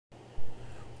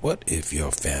What if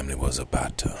your family was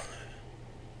about to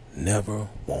never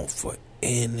want for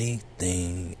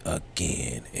anything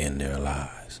again in their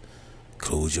lives?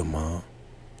 Includes your mom,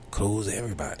 includes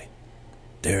everybody.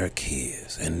 Their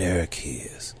kids and their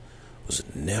kids was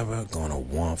never gonna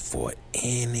want for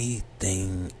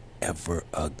anything ever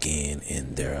again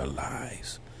in their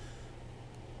lives.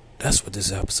 That's what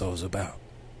this episode is about.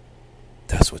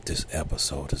 That's what this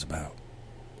episode is about.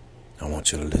 I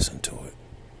want you to listen to it.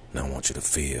 And I want you to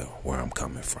feel where I'm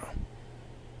coming from.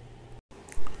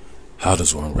 How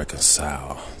does one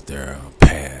reconcile their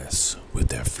past with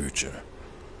their future?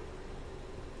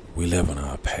 We live in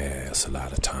our past a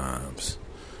lot of times.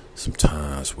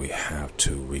 Sometimes we have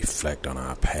to reflect on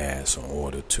our past in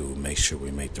order to make sure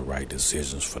we make the right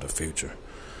decisions for the future.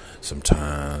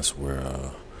 Sometimes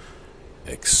we're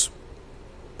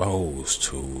exposed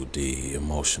to the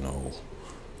emotional,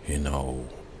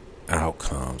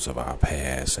 outcomes of our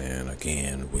past, and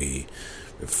again we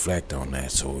reflect on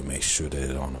that so we make sure that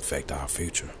it don't affect our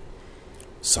future.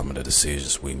 Some of the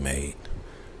decisions we made,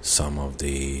 some of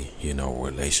the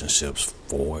relationships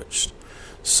forged,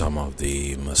 some of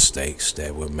the mistakes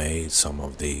that were made, some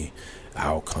of the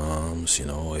outcomes,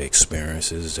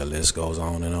 experiences, the list goes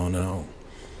on and on and on.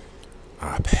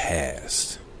 Our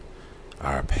past,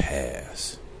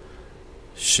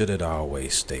 should it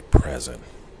always stay present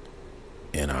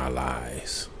in our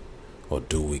lives, or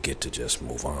do we get to just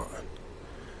move on?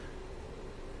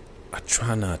 I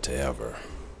try not to ever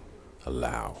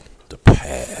allow the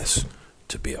past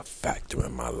to be a factor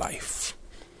in my life.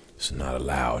 It's not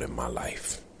allowed in my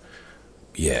life.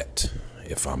 Yet,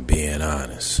 if I'm being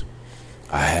honest,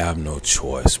 I have no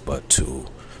choice but to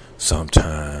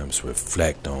sometimes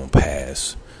reflect on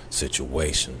past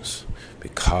situations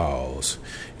because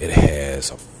it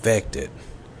has affected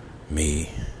me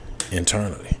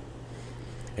internally.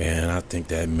 And I think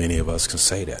that many of us can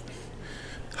say that.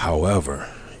 However,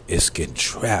 it's getting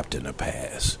trapped in the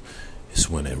past. It's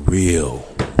when a real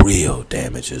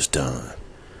damage is done.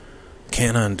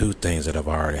 Can't undo things that have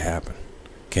already happened.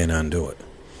 Can't undo it.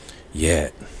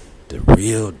 Yet, the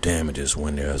real damage is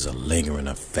when there's a lingering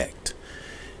effect.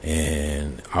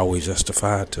 And are we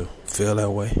justified to feel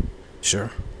that way?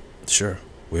 Sure.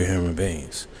 We're human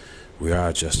beings. We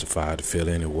are justified to feel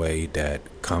any way that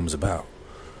comes about.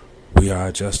 We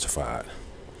are justified.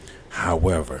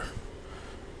 However,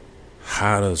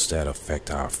 how does that affect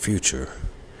our future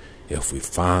if we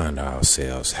find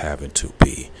ourselves having to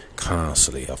be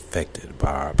constantly affected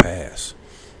by our past?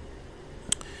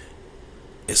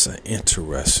 It's an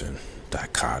interesting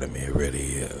dichotomy, it really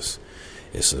is.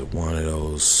 It's one of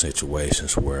those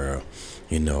situations where,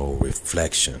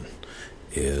 reflection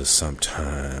is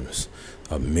sometimes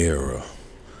a mirror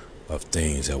of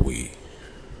things that we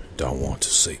don't want to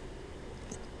see.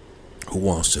 Who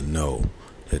wants to know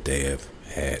that they have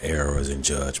had errors in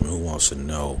judgment? Who wants to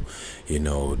know,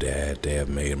 that they have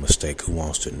made a mistake? Who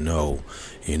wants to know,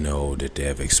 that they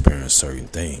have experienced certain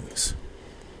things?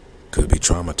 Could be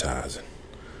traumatizing.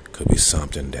 Could be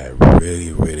something that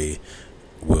really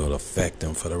will affect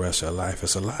them for the rest of their life.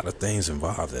 There's a lot of things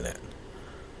involved in it.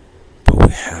 But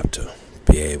we have to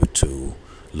be able to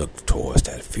look towards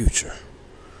that future.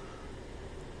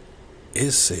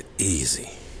 Is it easy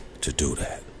to do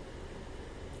that?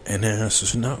 And the answer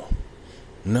is no.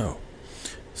 No.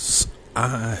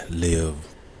 I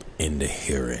live in the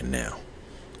here and now.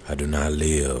 I do not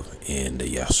live in the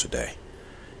yesterday.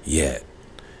 Yet,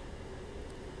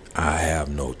 I have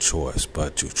no choice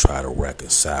but to try to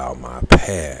reconcile my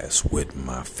past with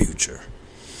my future.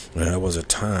 Now, there was a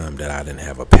time that I didn't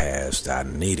have a past that I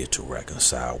needed to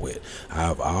reconcile with.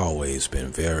 I've always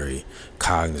been very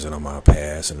cognizant of my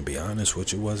past, and to be honest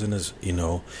with you, it wasn't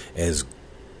as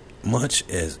much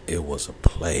as it was a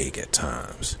plague at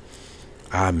times.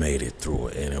 I made it through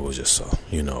it, and it was just a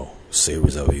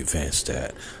series of events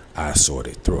that I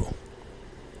sorted through.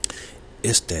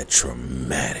 It's that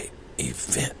traumatic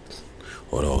event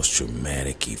or those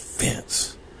traumatic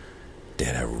events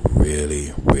that have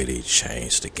really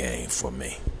changed the game for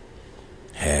me.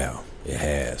 Hell, it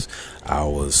has.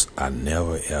 I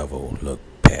never ever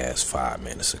looked past 5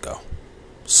 minutes ago.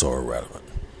 So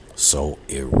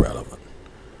irrelevant.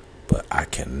 But I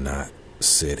cannot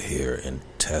sit here and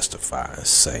testify and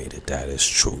say that is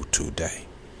true today.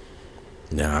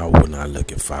 Now, I will not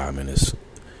look at 5 minutes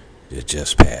that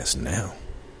just passed now.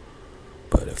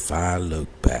 But if I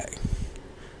look back,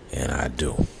 and I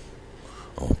do,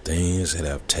 on things that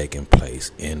have taken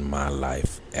place in my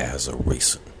life as of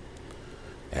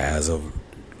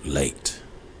late,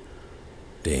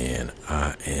 then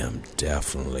I am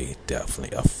definitely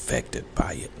affected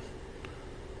by it.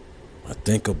 I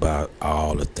think about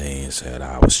all the things that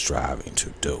I was striving to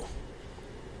do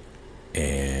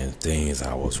and things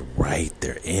I was right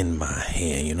there in my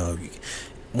hand. You know,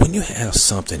 when you have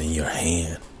something in your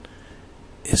hand,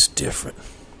 it's different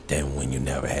than when you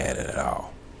never had it at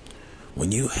all.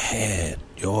 When you had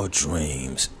your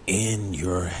dreams in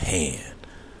your hand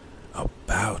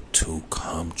about to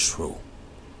come true,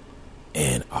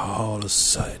 and all of a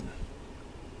sudden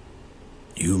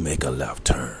you make a left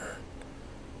turn,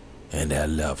 and that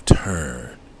left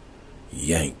turn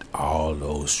yanked all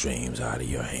those dreams out of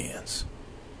your hands,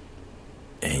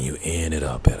 and you ended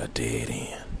up at a dead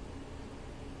end.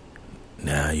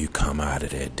 Now you come out of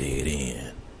that dead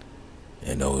end,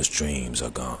 and those dreams are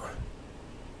gone,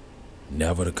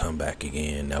 never to come back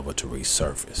again, never to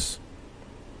resurface.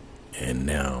 And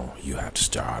now you have to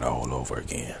start all over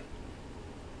again.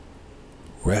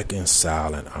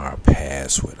 Reconciling our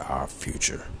past with our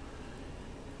future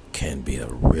can be a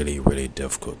really, really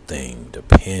difficult thing,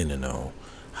 depending on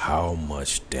how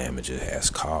much damage it has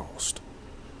caused.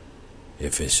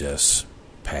 If it's just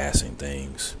passing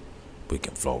things, we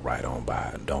can float right on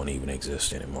by and don't even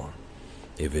exist anymore.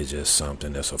 If it's just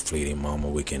something that's a fleeting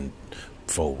moment, we can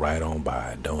float right on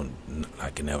by, don't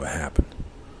like it never happened.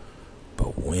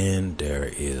 But when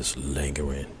there is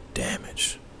lingering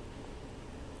damage,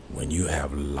 when you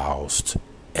have lost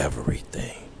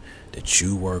everything that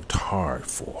you worked hard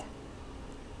for,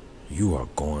 you are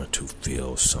going to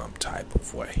feel some type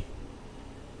of way.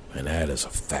 And that is a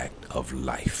fact of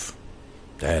life.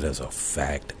 That is a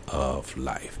fact of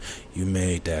life. You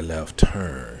made that left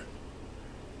turn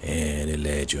and it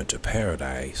led you into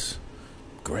paradise.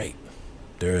 Great.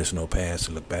 There is no past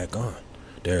to look back on.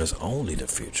 There is only the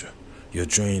future. Your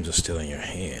dreams are still in your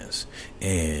hands,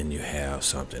 and you have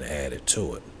something added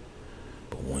to it.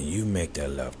 But when you make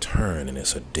that left turn and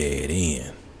it's a dead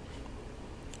end,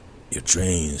 your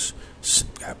dreams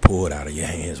got pulled out of your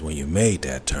hands when you made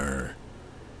that turn,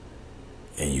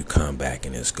 and you come back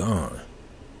and it's gone.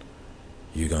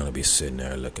 You're going to be sitting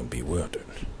there looking bewildered.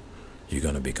 You're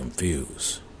going to be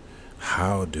confused.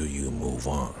 How do you move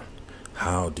on?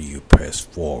 How do you press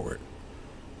forward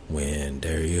when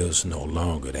there is no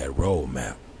longer that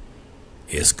roadmap?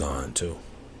 It's gone too.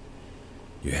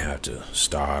 You have to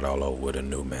start all over with a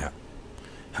new map.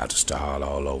 Have to start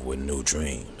all over with new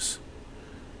dreams.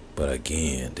 But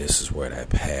again, this is where that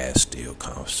past still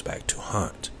comes back to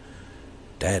haunt.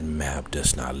 That map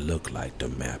does not look like the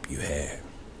map you had.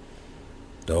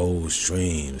 Those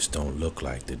dreams don't look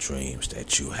like the dreams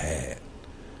that you had.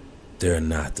 They're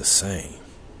not the same.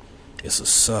 It's a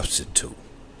substitute.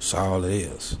 That's all it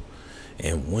is.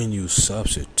 And when you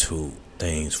substitute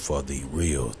things for the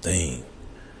real thing,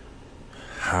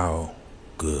 how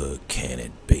good can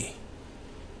it be?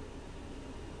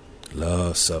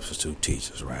 Love substitute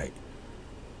teachers, right?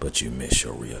 But you miss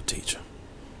your real teacher.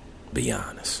 Be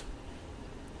honest.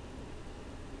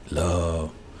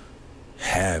 Love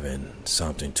having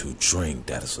something to drink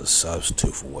that is a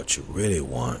substitute for what you really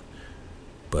want.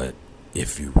 But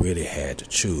if you really had to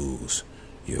choose,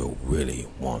 you'll really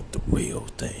want the real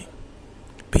thing.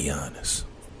 Be honest.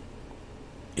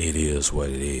 It is what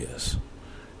it is.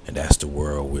 And that's the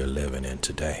world we're living in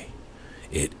today.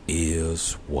 It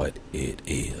is what it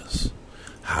is.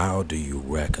 How do you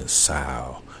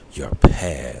reconcile your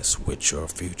past with your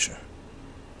future?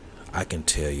 I can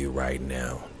tell you right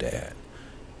now that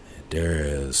there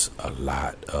is a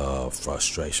lot of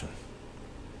frustration.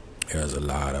 There's a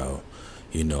lot of,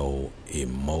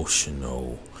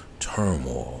 emotional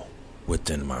turmoil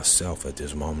within myself at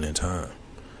this moment in time.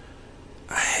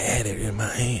 I had it in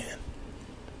my hand.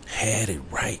 Had it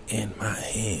right in my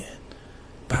hand.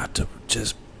 About to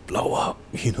just blow up.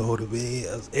 You know what I mean?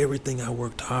 Everything I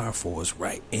worked hard for is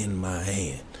right in my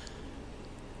hand.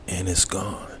 And it's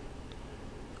gone.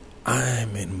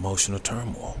 I'm in emotional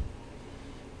turmoil.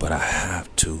 But I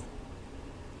have to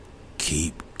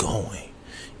keep going.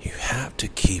 You have to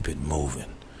keep it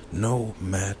moving. No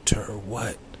matter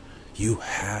what. You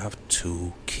have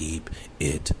to keep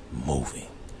it moving.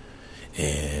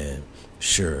 And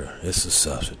sure, it's a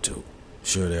substitute.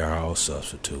 Sure, there are all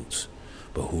substitutes.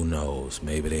 But who knows?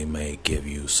 Maybe they may give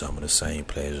you some of the same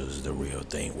pleasures the real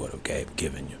thing would have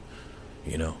given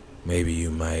you. Maybe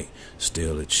you might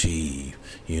still achieve,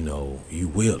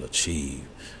 you will achieve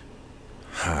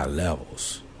high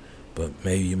levels. But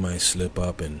maybe you might slip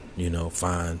up and,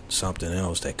 find something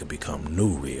else that could become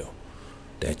new real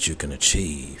that you can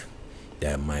achieve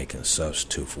that might can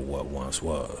substitute for what once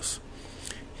was.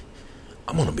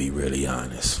 I'm going to be really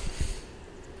honest.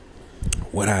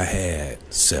 What I had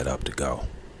set up to go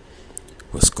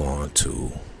was going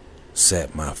to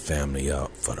set my family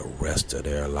up for the rest of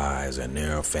their lives and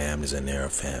their families and their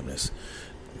families.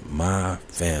 My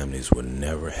families would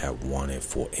never have wanted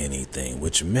for anything,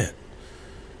 which meant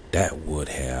that would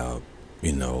have,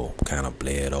 kind of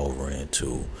bled over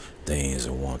into things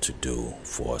I want to do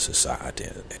for society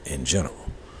in general.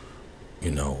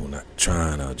 Not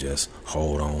trying to just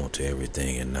hold on to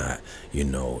everything and not,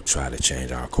 try to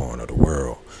change our corner of the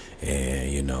world.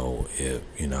 And, if,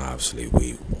 obviously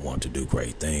we want to do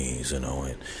great things, and,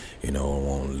 want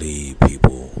to leave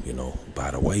people,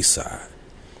 by the wayside.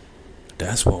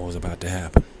 That's what was about to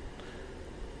happen.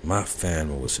 My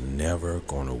family was never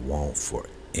going to want for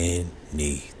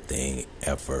anything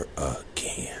ever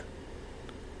again.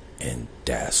 And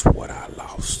that's what I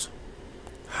lost.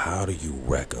 How do you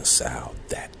reconcile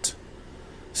that?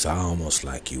 It's almost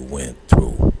like you went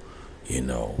through,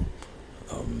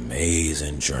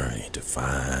 amazing journey to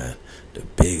find the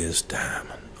biggest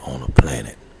diamond on the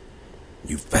planet.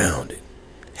 You found it,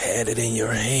 had it in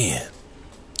your hand,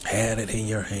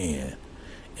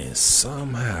 and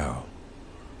somehow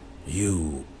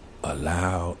you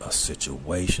allowed a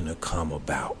situation to come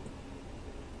about.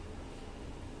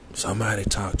 Somebody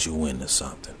talked you into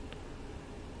something,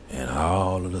 and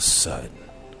all of a sudden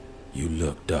you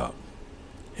looked up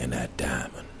and that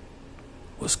diamond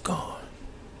was gone.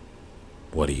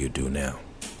 What do you do now?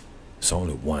 It's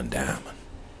only one diamond.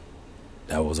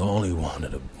 That was only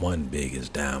one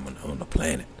biggest diamond on the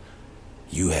planet.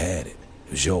 You had it.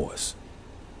 It was yours.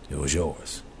 It was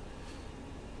yours.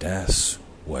 That's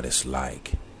what it's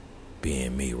like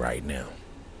being me right now.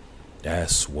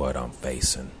 That's what I'm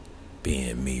facing,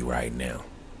 being me right now.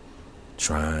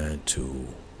 Trying to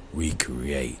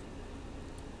recreate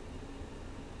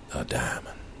a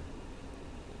diamond.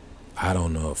 I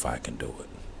don't know if I can do it.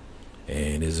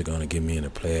 And is it going to give me any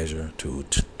pleasure to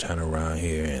turn around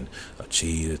here and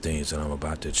achieve the things that I'm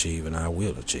about to achieve? And I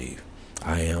will achieve.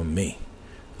 I am me.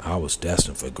 I was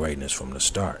destined for greatness from the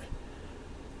start.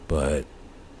 But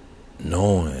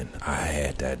knowing I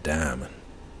had that diamond,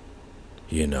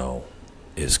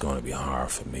 it's going to be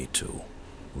hard for me to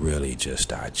really just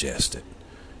digest it.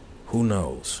 Who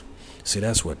knows? See,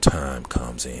 that's where time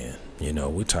comes in.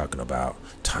 We're talking about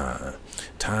time.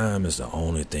 Time is the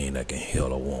only thing that can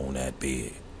heal a wound that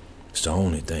big. It's the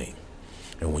only thing.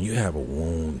 And when you have a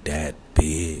wound that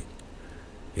big,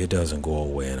 it doesn't go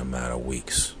away in a matter of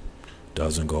weeks.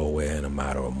 Doesn't go away in a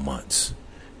matter of months.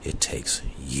 It takes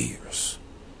years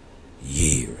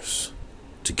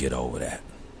to get over that.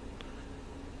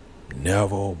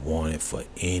 Never wanted for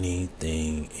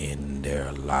anything in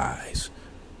their lives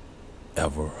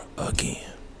ever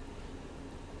again.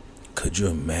 Could you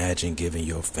imagine giving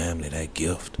your family that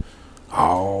gift?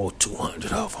 All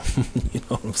 200 of them. You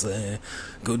know what I'm saying?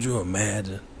 Could you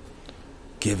imagine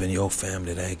giving your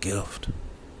family that gift?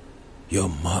 Your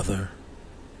mother,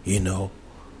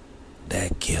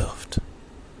 that gift.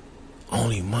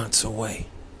 Only months away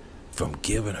from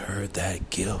giving her that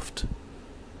gift.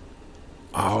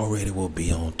 Already will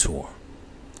be on tour.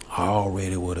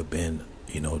 Already would have been,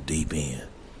 deep in.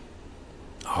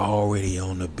 Already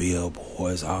on the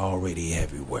billboards, already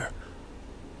everywhere.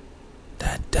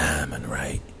 That diamond,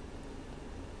 right?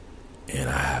 And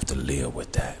I have to live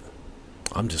with that.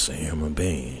 I'm just a human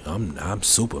being. I'm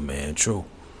Superman, true.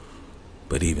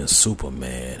 But even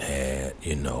Superman had,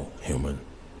 human,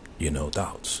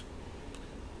 thoughts.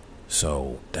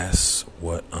 So that's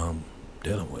what I'm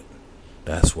dealing with.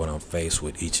 That's what I'm faced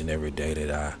with each and every day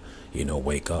that I,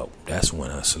 wake up. That's when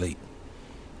I sleep.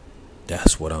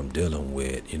 That's what I'm dealing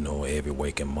with, every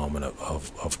waking moment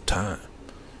of time.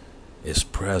 It's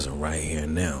present right here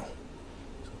and now.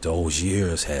 Those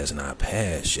years has not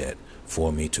passed yet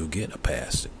for me to get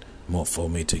past it, more for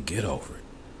me to get over it.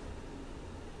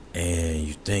 And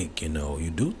you think, you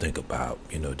do think about,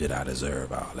 did I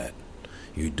deserve all that?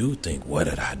 You do think, what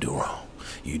did I do wrong?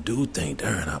 You do think,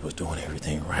 darn, I was doing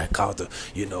everything right. Caught the,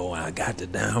 I got the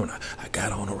down. I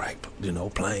got on the right,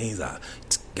 planes. I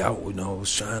got,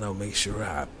 was trying to make sure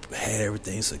I had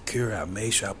everything secure. I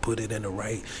made sure I put it in the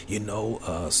right,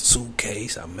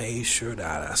 suitcase. I made sure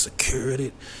that I secured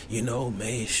it,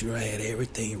 made sure I had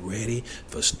everything ready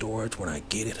for storage when I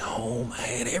get it home. I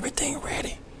had everything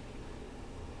ready.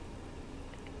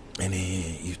 And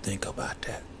then you think about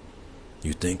that.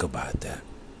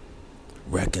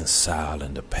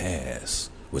 Reconciling the past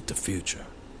with the future.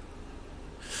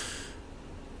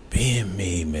 Being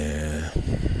me, man,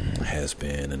 has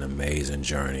been an amazing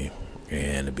journey.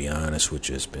 And to be honest with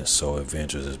you, it's been so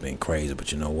adventurous. It's been crazy.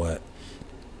 But you know what?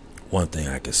 One thing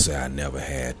I can say, I never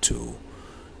had to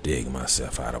dig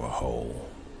myself out of a hole.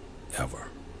 Ever.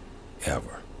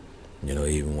 You know,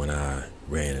 even when I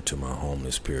ran into my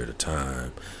homeless period of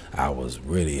time, I was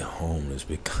really homeless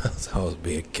because I was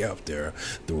being kept there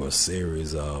through a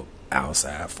series of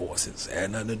outside forces. It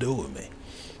had nothing to do with me.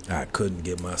 I couldn't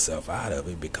get myself out of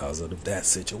it because of that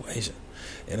situation.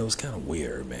 And it was kind of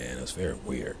weird, man. It was very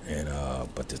weird. And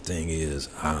but the thing is,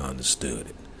 I understood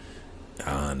it.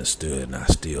 I understood, and I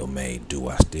still made do.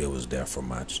 I still was there for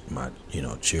my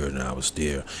children. I was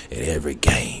still at every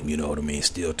game, you know what I mean?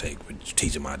 Still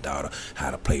teaching my daughter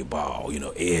how to play ball,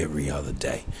 every other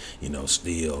day.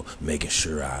 Still making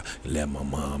sure I let my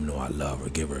mom know I love her,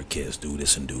 give her a kiss, do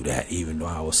this and do that, even though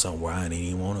I was somewhere I didn't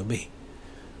even want to be.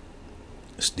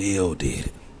 Still did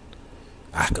it.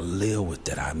 I could live with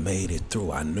that. I made it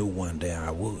through. I knew one day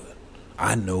I would.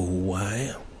 I know who I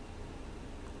am.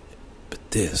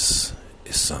 But this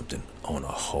is something on a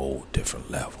whole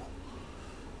different level.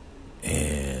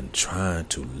 And trying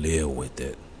to live with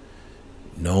it,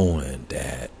 knowing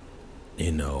that,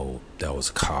 that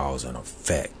was cause and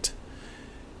effect,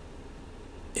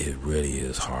 it really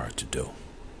is hard to do.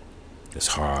 It's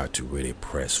hard to really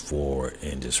press forward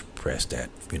and just press that,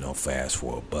 fast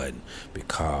forward button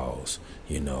because,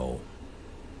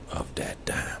 of that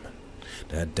diamond.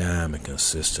 That diamond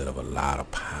consisted of a lot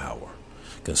of power.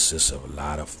 Consisted of a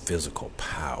lot of physical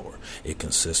power. It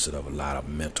consisted of a lot of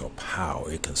mental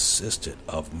power. It consisted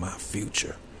of my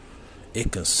future.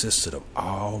 It consisted of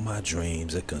all my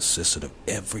dreams. It consisted of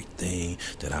everything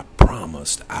that I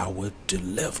promised I would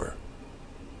deliver.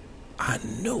 I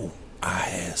knew I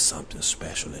had something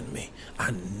special in me.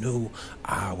 I knew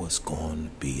I was going to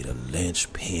be the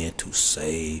linchpin to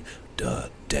save the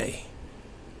day.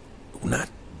 Not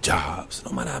jobs.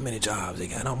 No matter how many jobs they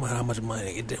got, no matter how much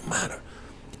money, it didn't matter.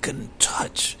 It couldn't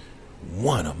touch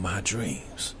one of my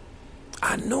dreams.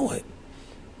 I knew it.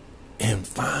 And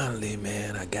finally,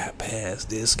 man, I got past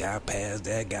this, got past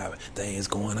that, got things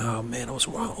going on. Man, I was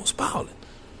wrong. I was balling.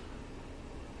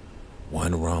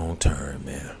 One wrong turn,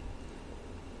 man.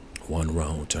 One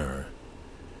wrong turn.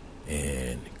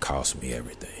 And it cost me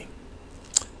everything.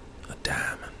 A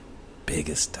diamond.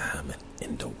 Biggest diamond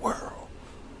in the world.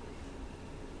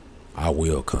 I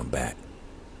will come back.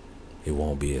 It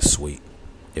won't be as sweet.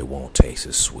 It won't taste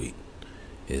as sweet.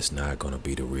 It's not going to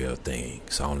be the real thing.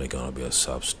 It's only going to be a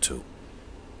substitute.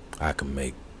 I can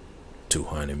make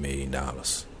 $200 million.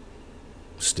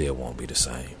 Still won't be the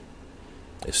same.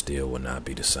 It still will not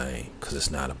be the same because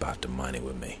it's not about the money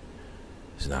with me.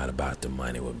 It's not about the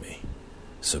money with me.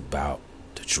 It's about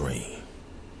the dream.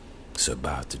 It's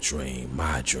about the dream,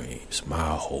 my dreams,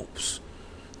 my hopes,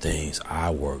 things I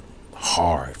work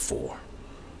hard for.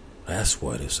 That's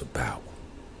what it's about.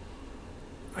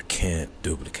 I can't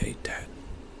duplicate that.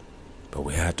 But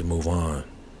we have to move on.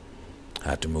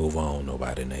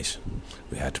 Nobody nation.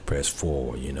 We have to press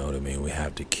forward, you know what I mean? We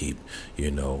have to keep,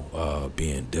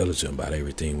 being diligent about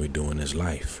everything we do in this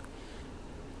life.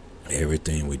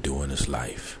 Everything we do in this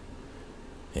life.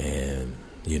 And,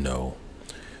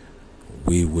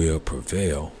 we will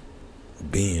prevail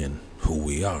being who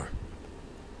we are.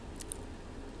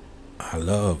 I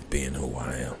love being who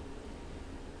I am.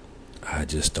 I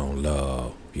just don't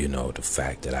love, the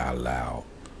fact that I allowed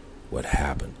what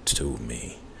happened to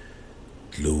me,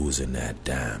 losing that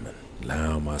diamond,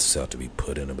 allowing myself to be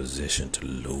put in a position to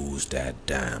lose that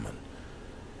diamond.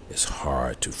 It's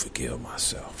hard to forgive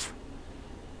myself.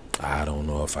 I don't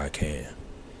know if I can.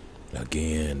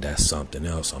 Again, that's something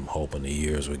else I'm hoping the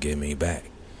years will give me back.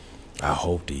 I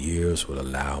hope the years will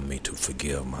allow me to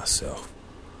forgive myself.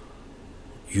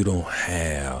 You don't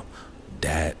have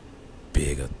that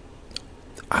big a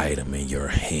item in your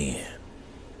hand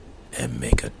and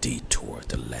make a detour at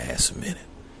the last minute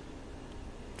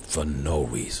for no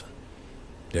reason.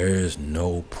 There is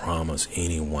no promise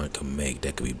anyone can make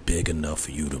that could be big enough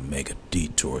for you to make a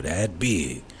detour that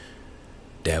big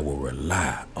that will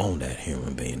rely on that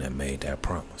human being that made that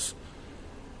promise.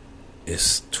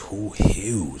 It's too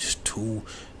huge, too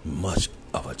much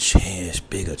of a chance,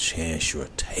 bigger chance you're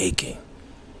taking.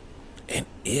 And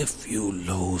if you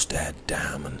lose that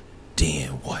diamond, then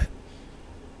what?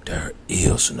 There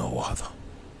is no other.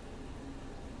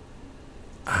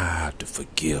 I have to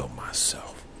forgive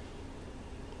myself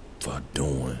for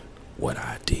doing what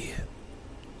I did.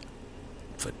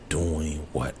 For doing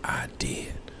what I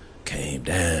did. Came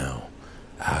down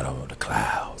out of the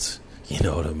clouds. You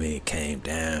know what I mean? Came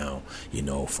down,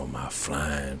 from my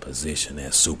flying position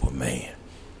as Superman.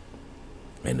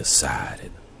 And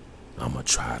decided I'm going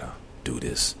to try to do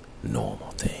this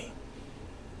normal thing.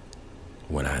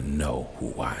 When I know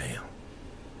who I am.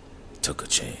 Took a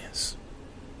chance.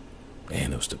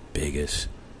 And it was the biggest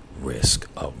risk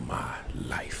of my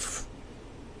life.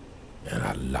 And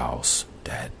I lost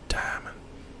that diamond.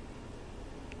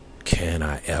 Can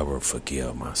I ever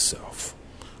forgive myself?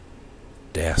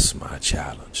 That's my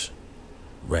challenge.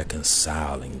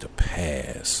 Reconciling the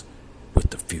past with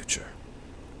the future.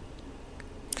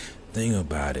 Thing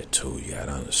about it too, you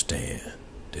gotta understand,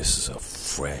 this is a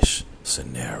fresh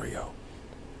scenario.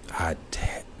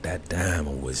 That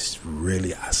diamond was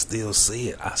really, I still see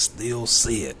it. I still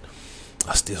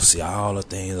see all the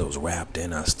things that was wrapped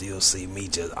in. I still see me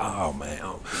just, oh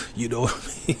man, you know what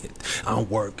I mean? I'm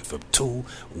working from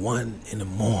 1 in the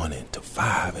morning to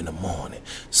 5 in the morning.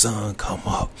 Sun come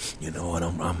up, and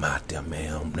I'm out there,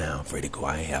 man. I'm ready to go.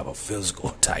 I ain't have a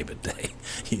physical type of day,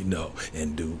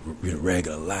 and do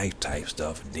regular life type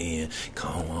stuff. And then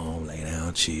come home, lay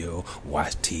down, chill,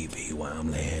 watch TV while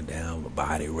I'm laying down. My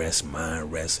body rest,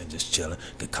 mind rest, and just chilling.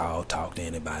 Could call, talk to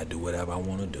anybody, do whatever I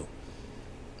want to do.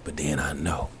 But then I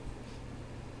know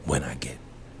when I get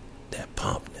that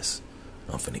pumpness,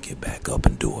 I'm finna get back up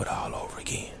and do it all over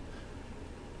again.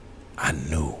 I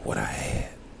knew what I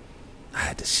had. I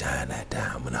had to shine that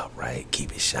diamond up, right?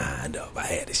 Keep it shined up. I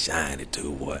had to shine it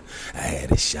too, boy. I had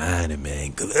to shine it,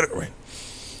 man, glittering.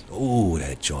 Ooh,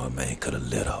 that joint, man, could have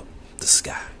lit up the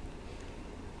sky.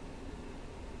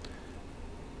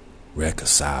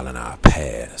 Reconciling our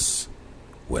past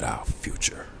with our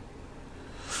future.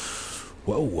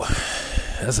 Whoa,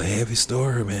 that's a heavy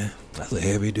story, man. That's a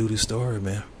heavy-duty story,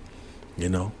 man.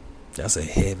 That's a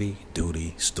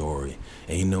heavy-duty story.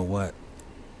 And you know what?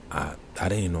 I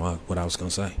didn't even know what I was going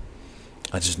to say.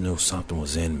 I just knew something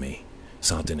was in me.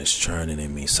 Something is churning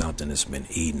in me. Something has been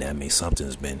eating at me. Something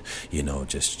has been,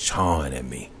 just chawing at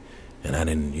me. And I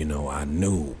didn't, I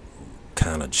knew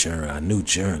kind of journey. I knew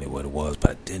journey what it was, but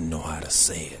I didn't know how to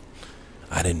say it.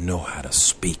 I didn't know how to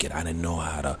speak it. I didn't know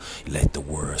how to let the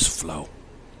words flow.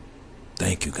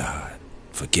 Thank you, God,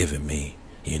 for giving me,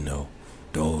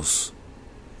 those,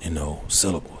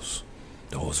 syllables,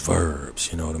 those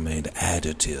verbs, what I mean, the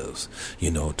adjectives,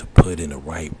 to put in the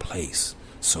right place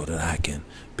so that I can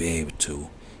be able to,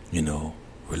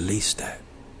 release that.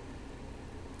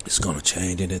 It's going to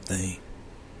change anything?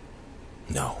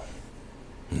 No.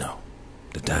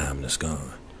 The diamond is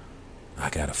gone. I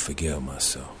got to forgive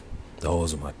myself.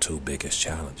 Those are my 2 biggest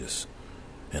challenges.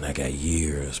 And I got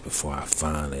years before I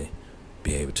finally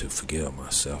be able to forgive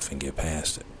myself and get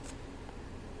past it.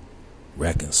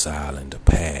 Reconciling the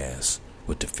past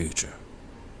with the future.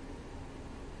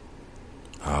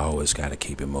 I always got to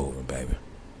keep it moving, baby.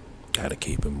 Got to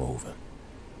keep it moving.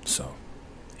 So,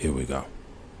 here we go.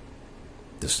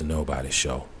 This is the Nobody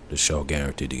Show. The show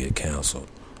guaranteed to get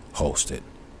canceled. Hosted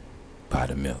by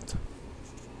The Myth.